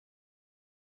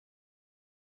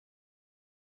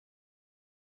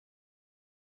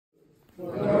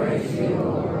Glory to you,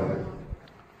 Lord.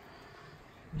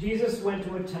 Jesus went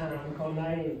to a town called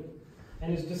Nain,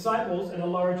 and his disciples and a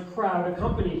large crowd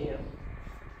accompanied him.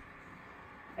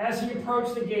 As he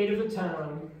approached the gate of the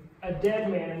town, a dead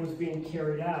man was being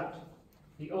carried out,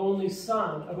 the only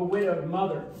son of a widowed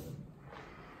mother.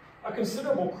 A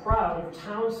considerable crowd of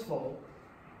townsfolk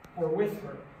were with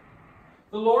her.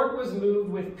 The Lord was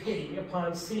moved with pity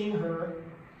upon seeing her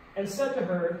and said to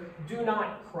her, "Do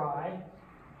not cry."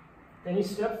 Then he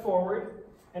stepped forward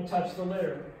and touched the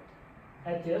litter.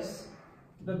 At this,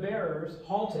 the bearers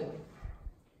halted.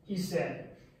 He said,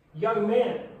 "Young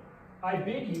man, I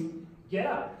bid you, get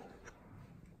up."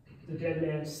 The dead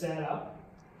man sat up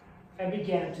and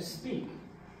began to speak.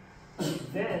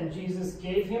 Then Jesus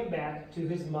gave him back to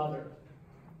his mother.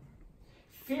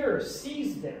 Fear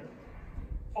seized them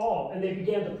all, and they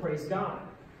began to praise God.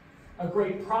 "A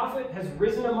great prophet has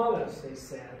risen among us," they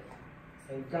said,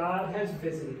 "and God has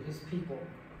visited his people."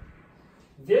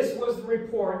 This was the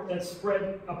report that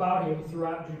spread about him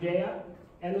throughout Judea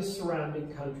and the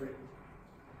surrounding country.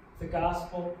 The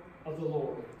Gospel of the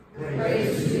Lord.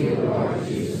 Praise to you, Lord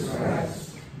Jesus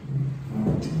Christ.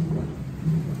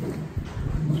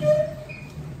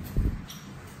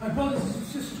 My brothers and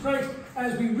sisters in Christ,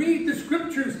 as we read the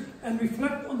scriptures and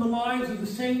reflect on the lives of the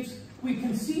saints, we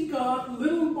can see God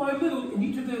little by little in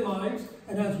each of their lives,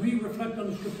 and as we reflect on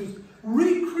the scriptures,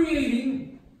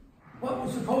 recreating what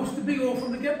was supposed to be all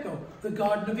from the get-go, the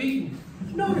Garden of Eden.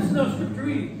 Notice in our scripture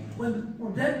reading, when the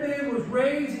dead man was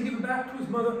raised and given back to his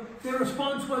mother, their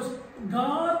response was,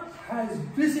 "God has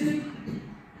visited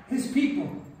his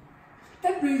people."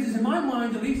 That raises, in my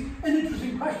mind at least, an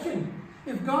interesting question.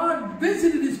 If God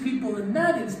visited his people in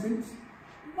that instance,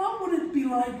 what would it be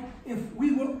like if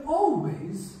we were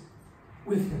always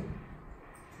with him?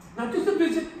 Not just a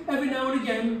visit every now and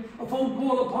again, a phone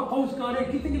call, a postcard,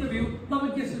 hey, keep thinking of you, love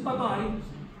and kisses, bye-bye,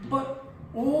 but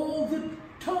all the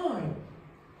time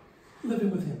living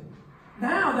with him.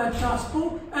 Now that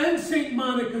gospel and St.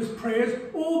 Monica's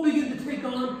prayers all begin to take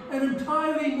on an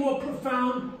entirely more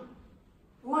profound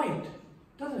light,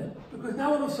 doesn't it? Because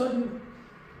now all of a sudden,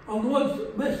 our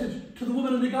Lord's message to the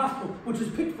woman in the gospel, which is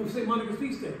picked from St. Monica's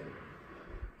feast day,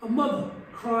 a mother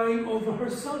crying over her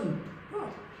son. Oh,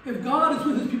 if God is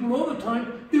with his people all the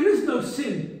time, there is no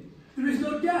sin, there is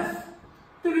no death,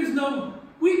 there is no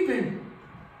weeping,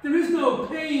 there is no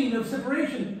pain of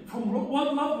separation from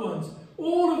loved ones.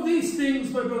 All of these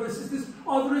things, my brothers and sisters,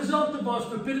 are the result of our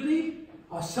stupidity,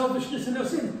 our selfishness, and our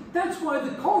sin. That's why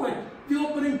the collect, the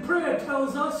opening prayer,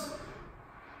 tells us,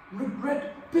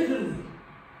 regret bitterly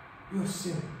your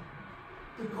sin.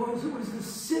 Because it was the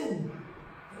sin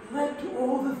that led to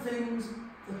all the things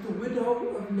that the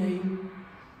widow of Nain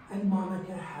and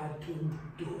Monica had to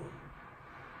endure.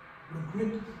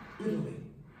 Regret bitterly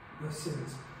your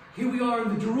sins. Here we are in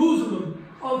the Jerusalem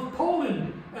of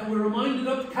Poland, and we're reminded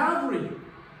of Calvary,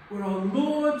 where our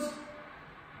Lord's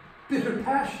bitter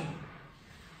passion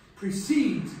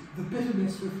precedes the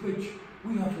bitterness with which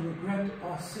we are to regret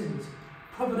our sins.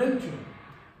 Providential.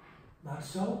 Not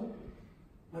so?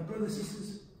 My brothers and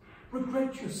sisters,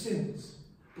 regret your sins,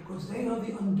 because they are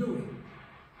the undoing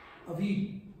of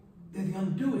Eden. They're the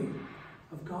undoing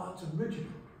of God's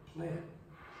original plan.